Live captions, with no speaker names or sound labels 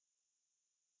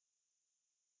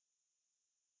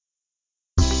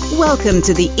Welcome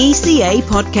to the ECA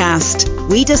podcast.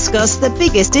 We discuss the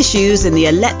biggest issues in the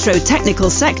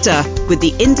electrotechnical sector with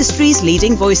the industry's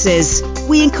leading voices.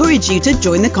 We encourage you to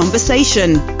join the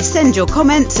conversation. Send your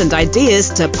comments and ideas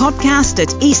to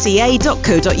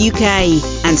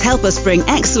podcast@eca.co.uk and help us bring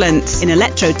excellence in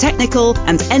electrotechnical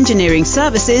and engineering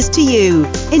services to you.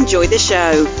 Enjoy the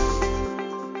show.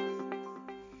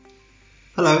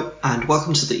 Hello and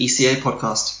welcome to the ECA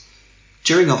podcast.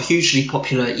 During our hugely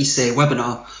popular ECA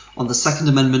webinar on the Second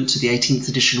Amendment to the 18th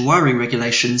Edition Wiring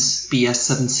Regulations, BS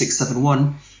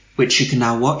 7671, which you can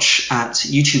now watch at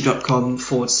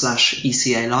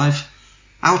youtube.com/ECA Live,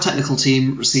 our technical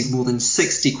team received more than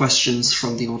 60 questions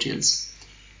from the audience.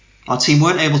 Our team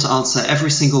weren't able to answer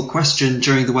every single question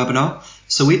during the webinar,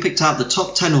 so we picked out the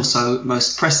top 10 or so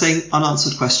most pressing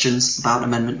unanswered questions about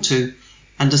Amendment 2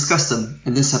 and discussed them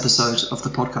in this episode of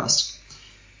the podcast.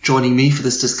 Joining me for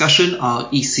this discussion are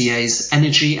ECA's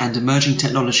Energy and Emerging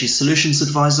Technology Solutions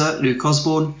Advisor, Luke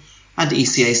Osborne, and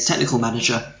ECA's Technical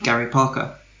Manager, Gary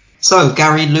Parker. So,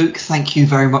 Gary, Luke, thank you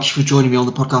very much for joining me on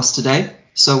the podcast today.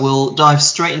 So we'll dive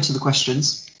straight into the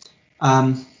questions.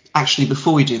 Actually,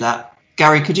 before we do that,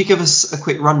 Gary, could you give us a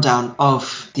quick rundown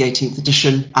of the 18th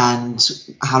edition and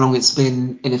how long it's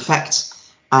been in effect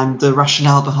and the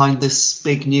rationale behind this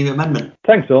big new amendment?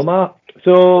 Thanks, Omar.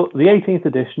 So the 18th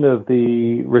edition of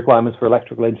the requirements for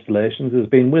electrical installations has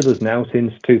been with us now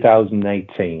since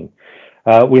 2018.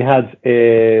 We had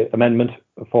an amendment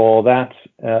for that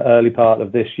early part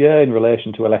of this year in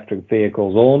relation to electric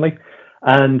vehicles only,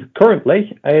 and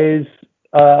currently is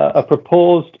a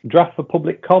proposed draft for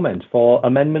public comment for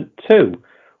Amendment 2,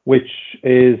 which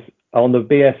is on the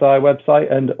BSI website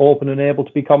and open and able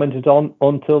to be commented on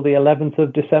until the 11th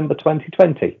of December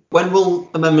 2020. When will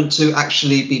Amendment 2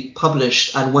 actually be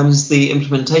published and when is the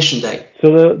implementation date?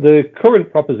 So the current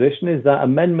proposition is that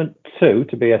Amendment 2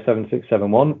 to BS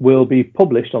 7671 will be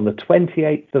published on the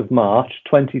 28th of March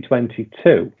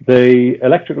 2022. The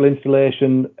electrical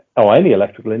installation, or any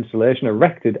electrical installation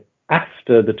erected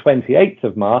after the 28th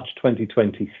of March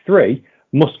 2023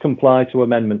 must comply to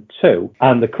Amendment 2,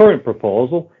 and the current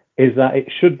proposal is that it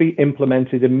should be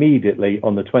implemented immediately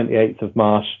on the 28th of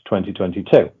March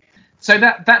 2022. So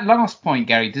that last point,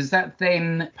 Gary, does that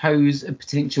then pose a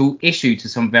potential issue to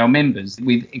some of our members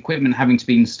with equipment having to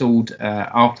be installed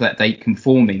after that date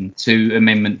conforming to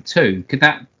Amendment 2? Could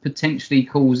that potentially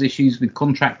cause issues with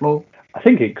contract law? I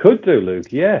think it could do,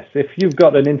 Luke, yes. If you've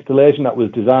got an installation that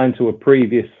was designed to a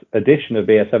previous edition of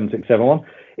BS 7671,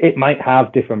 it might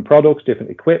have different products, different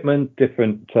equipment,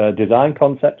 different design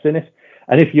concepts in it.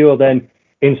 And if you're then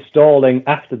installing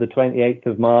after the 28th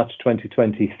of March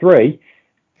 2023,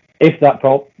 if that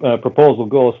proposal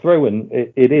goes through, and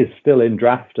it is still in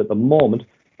draft at the moment,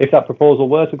 if that proposal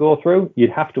were to go through,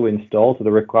 you'd have to install to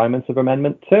the requirements of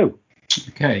Amendment 2.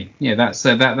 Okay, yeah, that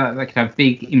could have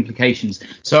big implications.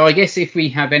 So I guess if we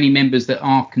have any members that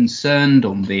are concerned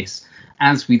on this,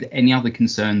 as with any other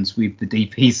concerns with the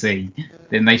DPC,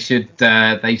 then they should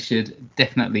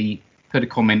definitely put a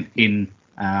comment in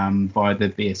via the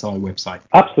BSI website.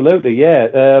 Absolutely,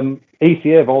 yeah.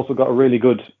 ECA have also got a really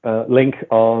good link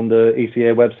on the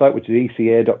ECA website, which is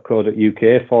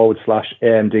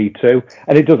eca.co.uk/AMD2,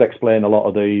 and it does explain a lot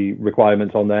of the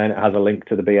requirements on there, and it has a link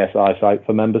to the BSI site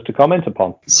for members to comment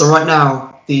upon. So right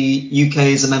now, the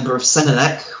UK is a member of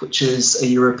CENELEC, which is a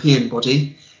European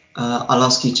body. I'll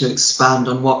ask you to expand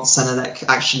on what CENELEC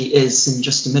actually is in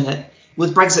just a minute.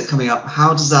 With Brexit coming up,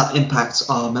 how does that impact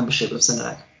our membership of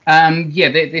CENELEC?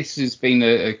 This has been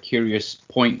a curious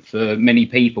point for many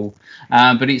people,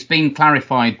 but it's been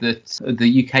clarified that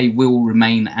the UK will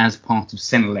remain as part of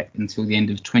CENELEC until the end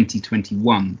of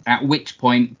 2021, at which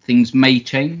point things may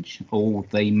change or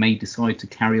they may decide to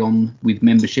carry on with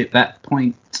membership. That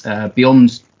point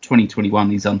beyond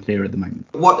 2021 is unclear at the moment.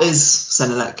 What is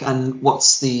CENELEC and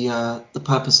what's the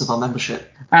purpose of our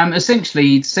membership?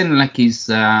 Essentially, CENELEC is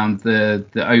the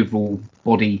overall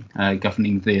body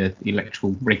governing the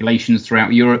electrical regulations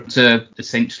throughout Europe to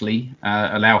essentially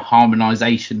allow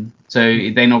harmonisation. So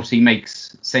it then obviously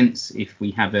makes sense if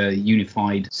we have a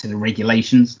unified set of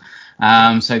regulations,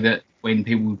 so that when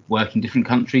people work in different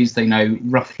countries, they know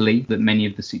roughly that many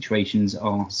of the situations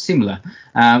are similar.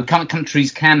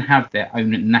 Countries can have their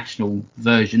own national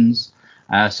versions,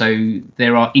 so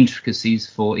there are intricacies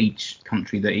for each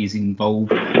country that is involved.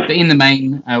 But in the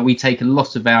main, we take a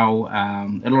lot of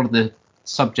the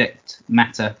subject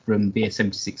matter from BS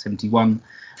 7671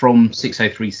 from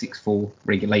 60364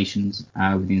 regulations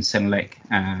within CENELEC,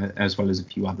 as well as a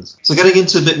few others. So getting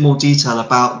into a bit more detail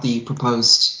about the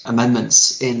proposed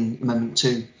amendments in Amendment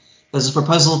 2, There's a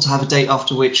proposal to have a date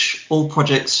after which all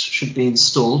projects should be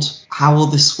installed. How will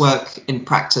this work in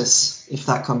practice if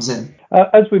that comes in?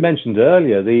 As we mentioned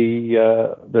earlier,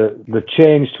 the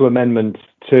change to Amendment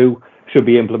 2 should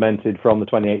be implemented from the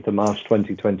 28th of March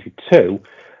 2022,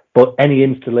 but any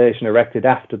installation erected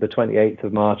after the 28th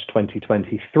of March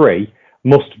 2023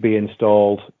 must be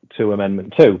installed to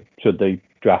Amendment 2, should the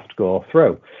draft go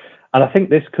through. And I think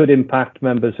this could impact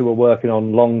members who are working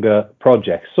on longer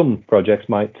projects. Some projects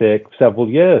might take several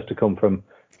years to come from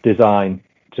design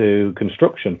to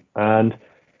construction, and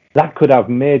that could have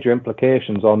major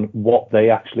implications on what they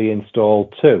actually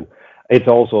install too. It's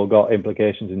also got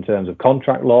implications in terms of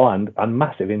contract law and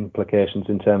massive implications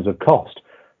in terms of cost.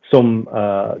 Some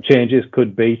changes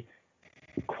could be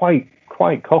quite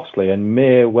costly and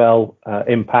may well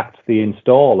impact the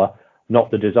installer,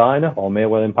 not the designer, or may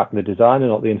well impact the designer,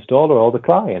 not the installer or the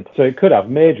client. So it could have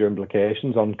major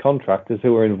implications on contractors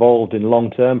who are involved in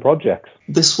long-term projects.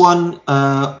 This one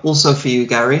also for you,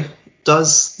 Gary.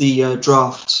 Does the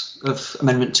draft of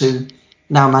Amendment 2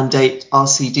 now mandate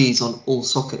RCDs on all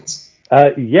sockets?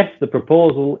 Yes, the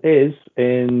proposal is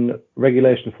in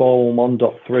Regulation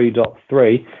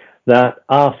 411.3.3 that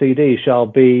RCD shall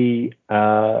be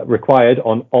required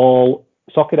on all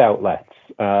socket outlets.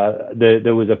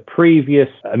 There was a previous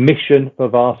omission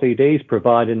of RCDs,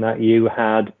 providing that you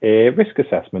had a risk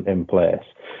assessment in place.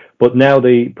 But now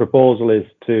the proposal is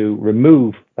to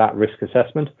remove that risk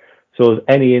assessment, so as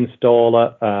any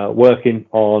installer working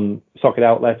on socket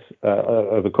outlets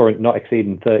of a current not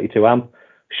exceeding 32 amp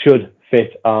should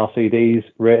fit RCDs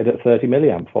rated at 30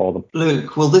 milliamp for them.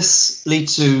 Luke, will this lead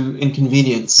to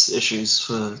inconvenience issues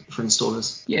for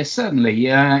installers? Yes, certainly.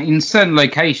 In certain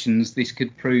locations, this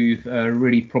could prove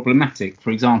really problematic.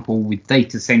 For example, with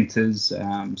data centers,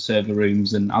 server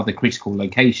rooms, and other critical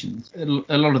locations.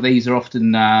 A lot of these are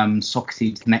often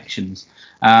socketed connections,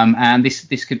 and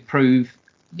this could prove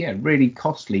really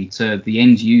costly to the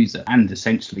end user and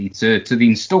essentially to the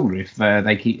installer if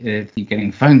they keep getting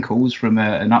phone calls from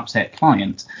an upset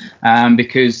client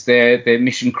because their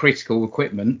mission critical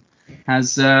equipment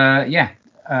has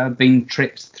been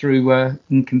tripped through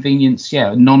inconvenience,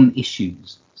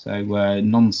 non-issues, so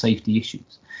non-safety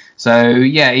issues. So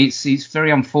it's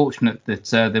very unfortunate that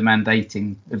the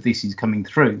mandating of this is coming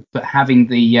through, but having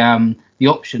the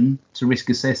option to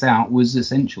risk assess out was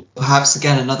essential. Perhaps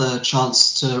again another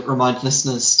chance to remind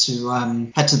listeners to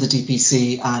head to the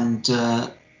DPC and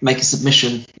make a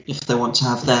submission if they want to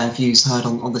have their views heard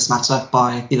on this matter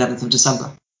by the 11th of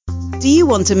December. Do you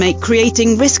want to make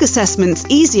creating risk assessments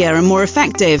easier and more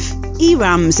effective?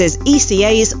 ERAMS is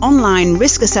ECA's online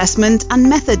risk assessment and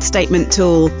method statement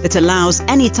tool that allows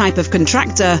any type of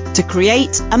contractor to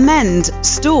create, amend,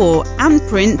 store and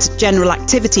print general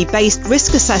activity-based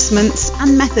risk assessments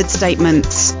and method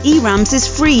statements. ERAMS is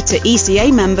free to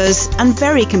ECA members and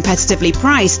very competitively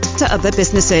priced to other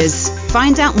businesses.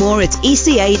 Find out more at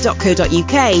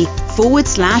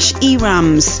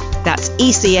eca.co.uk/ERAMS. That's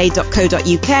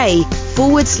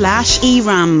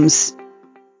eca.co.uk/ERAMS.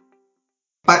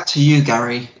 Back to you,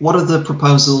 Gary. What are the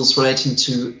proposals relating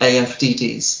to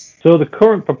AFDDs? So the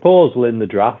current proposal in the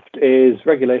draft is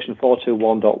Regulation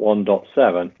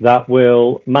 421.1.7 that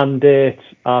will mandate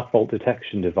arc fault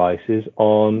detection devices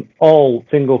on all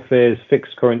single-phase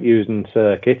fixed current using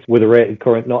circuits with a rated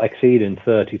current not exceeding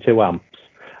 32 amps.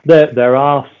 There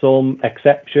are some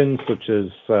exceptions, such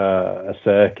as a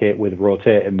circuit with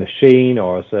rotating machine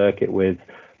or a circuit with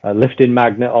a lifting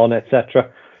magnet on,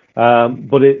 etc.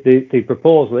 But the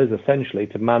proposal is essentially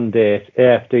to mandate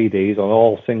AFDDs on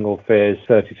all single-phase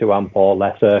 32 amp or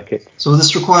less circuits. So will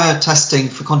this require testing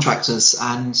for contractors,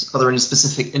 and are there any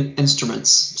specific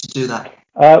instruments to do that?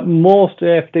 Most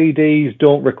AFDDs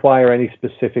don't require any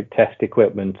specific test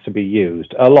equipment to be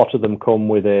used. A lot of them come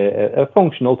with a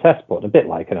functional test button, a bit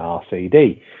like an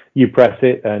RCD. You press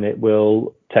it and it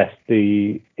will test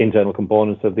the internal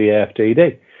components of the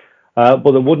AFDD.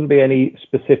 But there wouldn't be any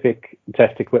specific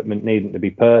test equipment needing to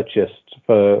be purchased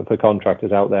for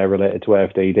contractors out there related to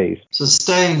AFDDs. So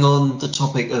staying on the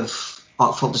topic of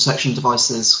arc fault detection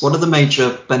devices, what are the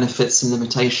major benefits and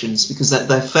limitations? Because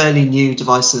they're fairly new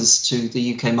devices to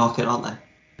the UK market, aren't they?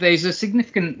 There's a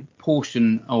significant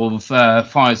portion of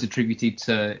fires attributed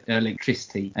to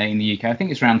electricity in the UK. I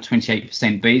think it's around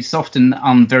 28%, but it's often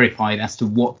unverified as to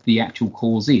what the actual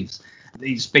cause is.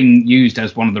 It's been used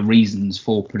as one of the reasons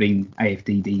for putting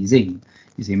AFDDs in,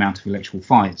 is the amount of electrical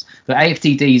fires. But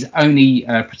AFDDs only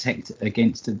protect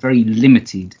against a very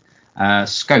limited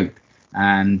scope,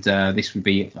 and this would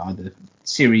be either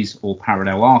series or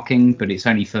parallel arcing, but it's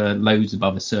only for loads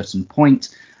above a certain point,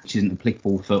 which isn't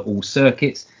applicable for all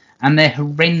circuits, and they're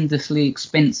horrendously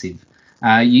expensive.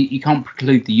 You can't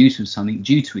preclude the use of something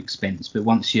due to expense, but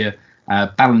once you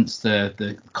balance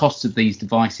the costs of these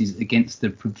devices against the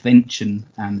prevention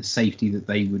and the safety that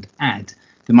they would add,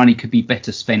 the money could be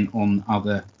better spent on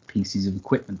other pieces of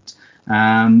equipment.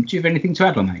 Do you have anything to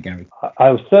add on that, Gary?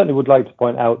 I certainly would like to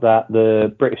point out that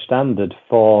the British standard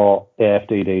for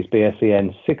AFDDs,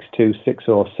 BSEN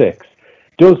 62606,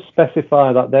 does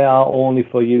specify that they are only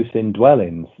for use in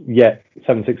dwellings, yet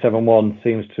 7671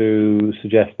 seems to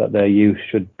suggest that their use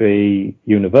should be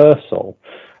universal.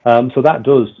 So that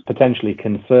does potentially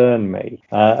concern me.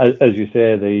 As you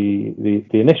say,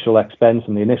 the initial expense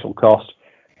and the initial cost,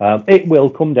 it will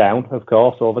come down, of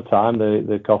course, over time.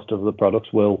 The cost of the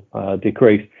products will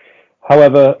decrease.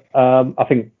 However, I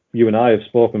think you and I have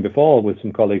spoken before with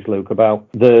some colleagues, Luke,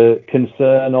 about the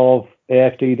concern of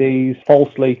AFDDs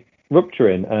falsely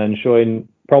rupturing and showing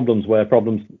problems where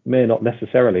problems may not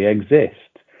necessarily exist.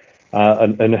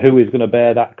 And who is going to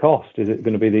bear that cost? Is it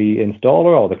going to be the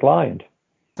installer or the client?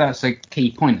 That's a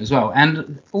key point as well.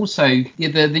 And also,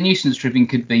 the nuisance tripping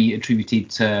could be attributed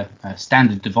to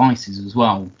standard devices as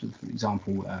well. For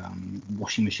example,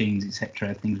 washing machines,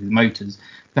 etc., things with motors.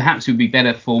 Perhaps it would be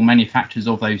better for manufacturers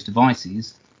of those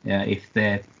devices, if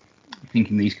they're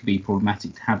thinking these could be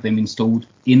problematic, to have them installed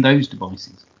in those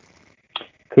devices.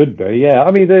 Could be, yeah.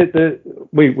 I mean,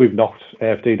 we've knocked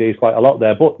AFDDs quite a lot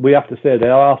there, but we have to say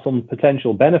there are some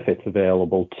potential benefits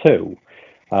available too.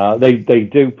 They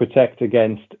do protect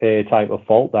against a type of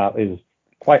fault that is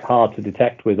quite hard to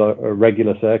detect with a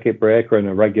regular circuit breaker and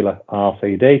a regular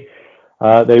RCD.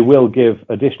 They will give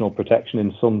additional protection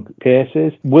in some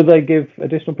cases. Will they give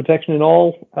additional protection in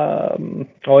all?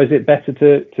 Or is it better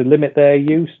to limit their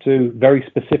use to very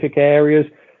specific areas?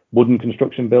 Wooden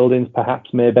construction buildings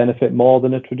perhaps may benefit more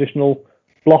than a traditional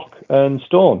block and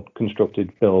stone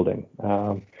constructed building.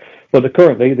 But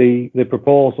currently the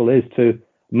proposal is to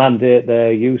mandate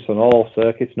their use on all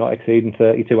circuits not exceeding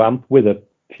 32 amp with a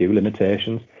few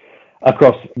limitations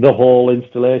across the whole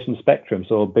installation spectrum.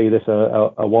 So be this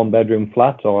a one bedroom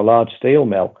flat or a large steel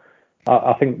mill.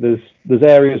 I think there's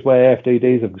areas where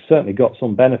FDDs have certainly got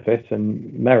some benefit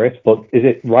and merit, but is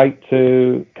it right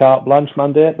to carte blanche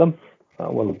mandate them?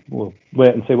 We'll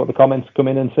wait and see what the comments come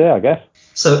in and say, I guess.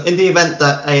 So in the event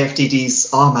that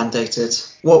AFDDs are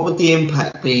mandated, what would the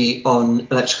impact be on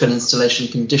electrical installation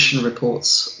condition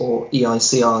reports or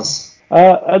EICRs?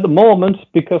 At the moment,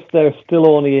 because they're still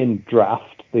only in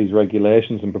draft, these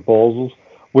regulations and proposals,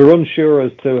 we're unsure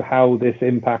as to how this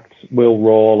impact will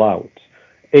roll out.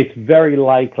 It's very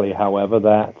likely, however,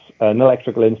 that an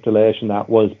electrical installation that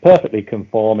was perfectly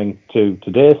conforming to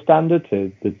today's standard,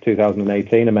 to the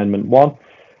 2018 Amendment 1,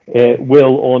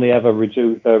 will only ever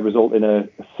result in a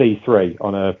C3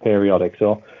 on a periodic.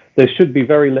 So there should be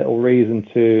very little reason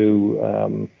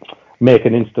to make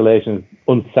an installation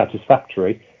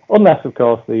unsatisfactory, unless, of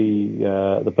course,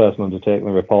 the person undertaking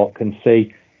the report can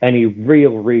see any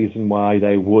real reason why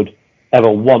they would ever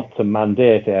want to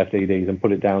mandate AFDDs and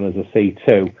put it down as a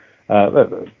C2.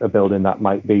 A building that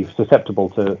might be susceptible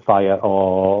to fire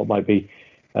or might be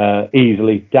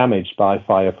easily damaged by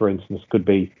fire, for instance, could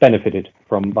be benefited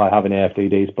from by having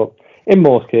AFDDs. But in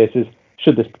most cases,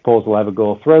 should this proposal ever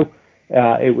go through,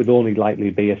 it would only likely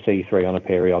be a C3 on a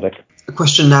periodic. A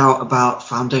question now about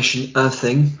foundation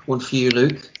earthing, one for you,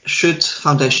 Luke. Should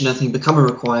foundation earthing become a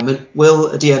requirement, will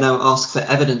a DNO ask for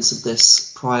evidence of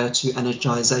this prior to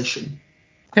energisation?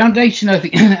 Foundation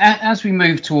earthing, as we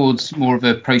move towards more of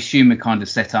a prosumer kind of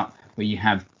setup, where you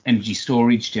have energy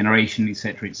storage, generation,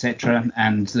 etc.,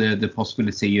 and the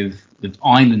possibility of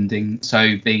islanding,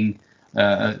 so being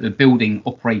a building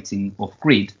operating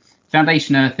off-grid,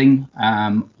 foundation earthing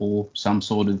or some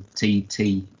sort of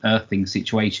TT earthing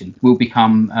situation will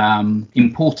become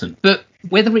important. But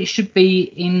whether it should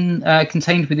be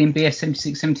contained within BS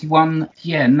 7671,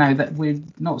 that we're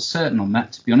not certain on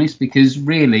that, to be honest, because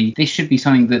really this should be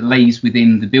something that lays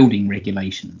within the building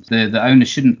regulations. The owner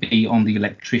shouldn't be on the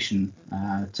electrician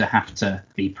to have to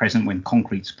be present when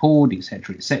concrete's poured,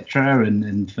 etc.,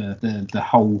 and for the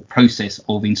whole process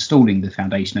of installing the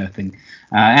foundation earthing.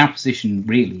 Our position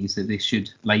really is that this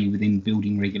should lay within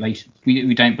building regulations.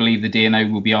 We don't believe the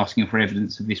DNO will be asking for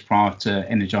evidence of this prior to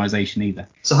energisation either.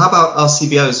 So how about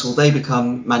RCBOs? Will they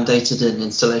become mandated in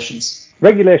installations?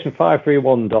 Regulation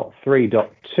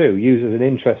 531.3.2 uses an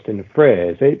interesting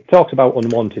phrase. It talks about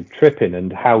unwanted tripping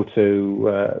and how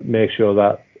to make sure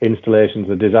that installations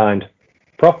are designed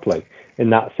properly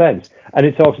in that sense. And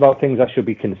it talks about things that should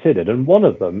be considered. And one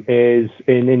of them is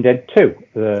in Indent 2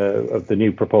 of the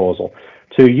new proposal,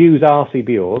 to use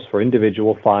RCBOs for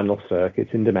individual final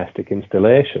circuits in domestic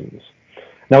installations.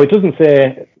 Now, it doesn't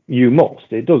say you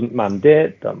must, it doesn't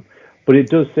mandate them, but but it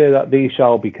does say that these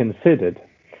shall be considered.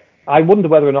 I wonder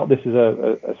whether or not this is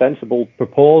a sensible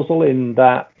proposal, in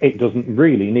that it doesn't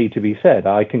really need to be said.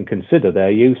 I can consider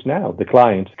their use now. The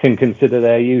client can consider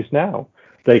their use now.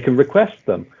 They can request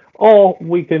them. Or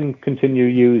we can continue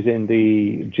using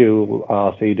the dual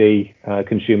RCD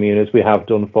consumer units we have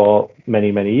done for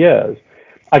many, many years.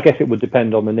 I guess it would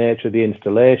depend on the nature of the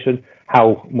installation,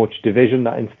 how much division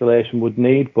that installation would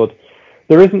need, but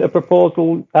there isn't a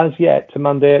proposal as yet to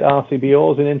mandate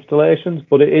RCBOs in installations,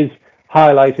 but it is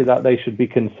highlighted that they should be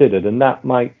considered, and that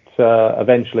might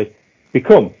eventually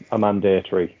become a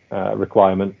mandatory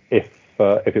requirement if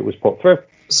it was put through.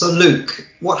 So Luke,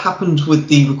 what happened with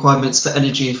the requirements for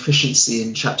energy efficiency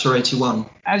in Chapter 81?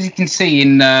 As you can see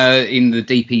in the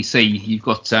DPC, you've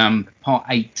got Part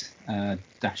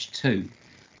 8-2.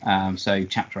 So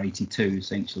Chapter 82,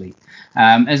 essentially.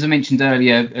 As I mentioned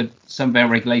earlier, some of our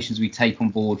regulations we take on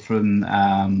board from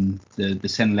the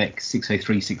Senelec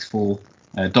 60364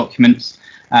 documents.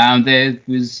 There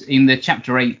was, in the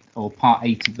Chapter 8, or Part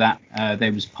 8 of that,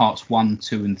 there was Parts 1,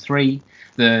 2 and 3.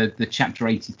 The Chapter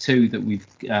 82 that we've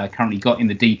currently got in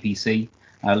the DPC,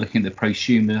 looking at the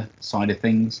prosumer side of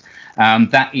things,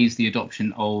 that is the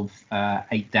adoption of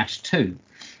 8-2.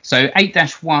 So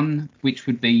 8-1, which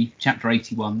would be Chapter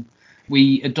 81,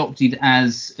 we adopted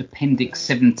as Appendix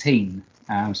 17,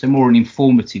 so more an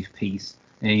informative piece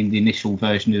in the initial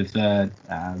version of the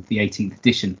 18th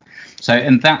edition. So,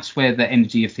 and that's where the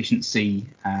energy efficiency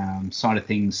side of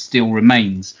things still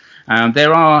remains.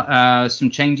 There are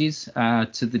some changes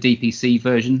to the DPC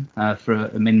version for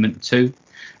Amendment 2,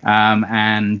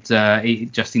 and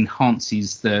it just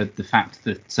enhances the fact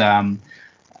that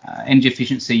energy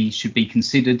efficiency should be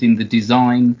considered in the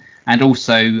design, and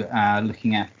also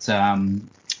looking at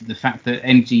the fact that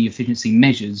energy efficiency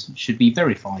measures should be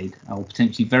verified, or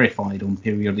potentially verified on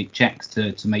periodic checks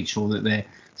to make sure that they're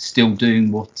still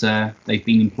doing what they've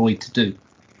been employed to do.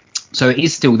 So it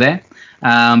is still there,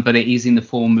 but it is in the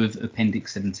form of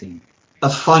Appendix 17. A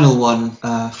final one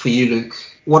for you, Luke.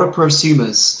 What are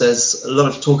prosumers? There's a lot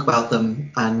of talk about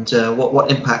them, and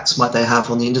what impact might they have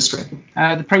on the industry?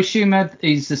 The prosumer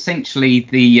is essentially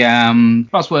the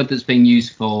buzzword that's being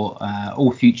used for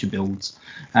all future builds.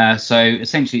 So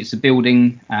essentially it's a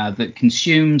building that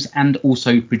consumes and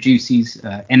also produces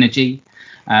energy.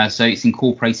 So it's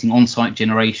incorporating on-site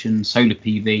generation, solar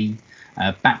PV,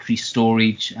 battery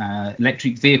storage,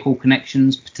 electric vehicle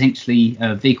connections, potentially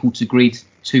vehicle to grid,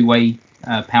 two-way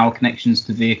power connections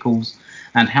to vehicles,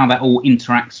 and how that all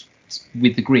interacts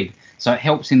with the grid. So it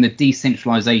helps in the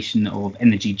decentralization of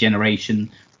energy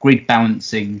generation, grid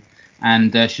balancing,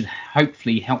 and should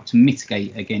hopefully help to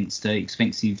mitigate against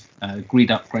expensive grid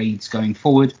upgrades going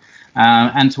forward,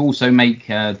 and to also make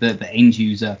the end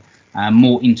user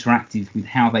more interactive with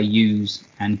how they use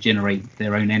and generate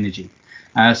their own energy.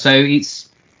 So it's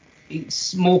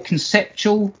more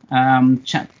conceptual,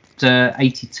 Chapter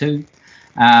 82,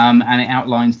 and it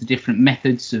outlines the different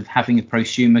methods of having a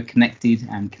prosumer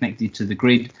connected to the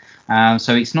grid.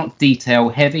 So it's not detail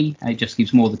heavy, it just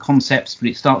gives more of the concepts, but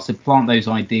it starts to plant those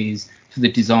ideas for the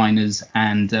designers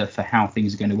and for how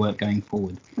things are going to work going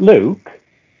forward. Luke,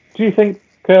 do you think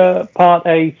Part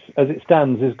 8, as it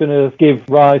stands, is going to give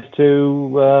rise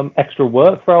to extra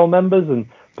work for our members and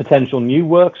potential new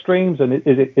work streams, and is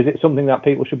it something that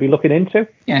people should be looking into?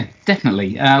 Yeah,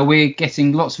 definitely. We're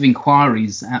getting lots of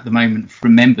inquiries at the moment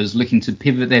from members looking to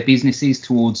pivot their businesses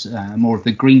towards more of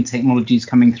the green technologies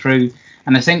coming through,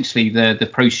 and essentially the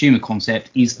prosumer concept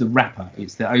is the wrapper.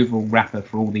 It's the overall wrapper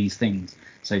for all these things.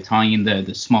 So tying in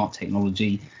the smart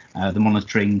technology, the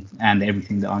monitoring, and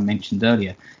everything that I mentioned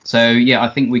earlier. So yeah, I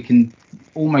think we can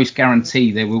almost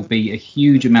guarantee there will be a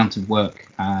huge amount of work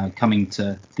coming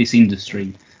to this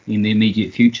industry in the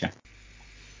immediate future.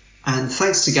 And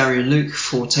thanks to Gary and Luke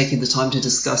for taking the time to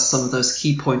discuss some of those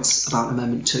key points about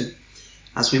Amendment 2.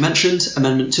 As we mentioned,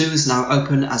 Amendment 2 is now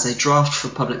open as a draft for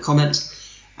public comment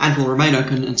and will remain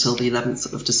open until the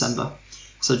 11th of December.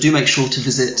 So do make sure to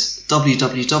visit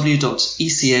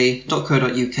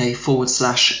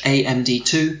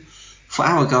www.eca.co.uk/AMD2 for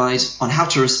our guide on how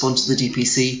to respond to the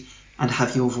DPC and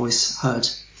have your voice heard.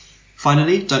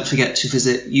 Finally, don't forget to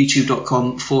visit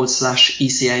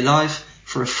youtube.com/ECA Live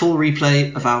for a full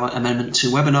replay of our Amendment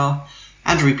 2 webinar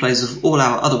and replays of all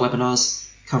our other webinars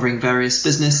covering various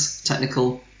business,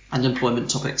 technical and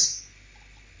employment topics.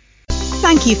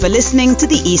 Thank you for listening to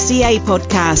the ECA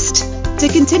podcast. To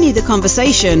continue the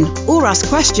conversation or ask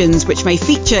questions which may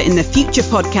feature in the future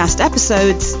podcast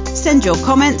episodes, send your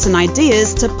comments and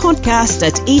ideas to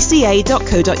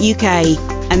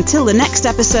podcast@eca.co.uk. Until the next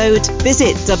episode,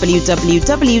 visit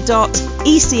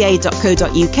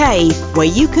www.eca.co.uk, where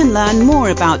you can learn more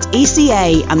about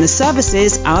ECA and the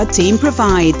services our team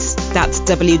provides. That's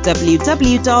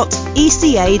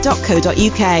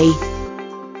www.eca.co.uk.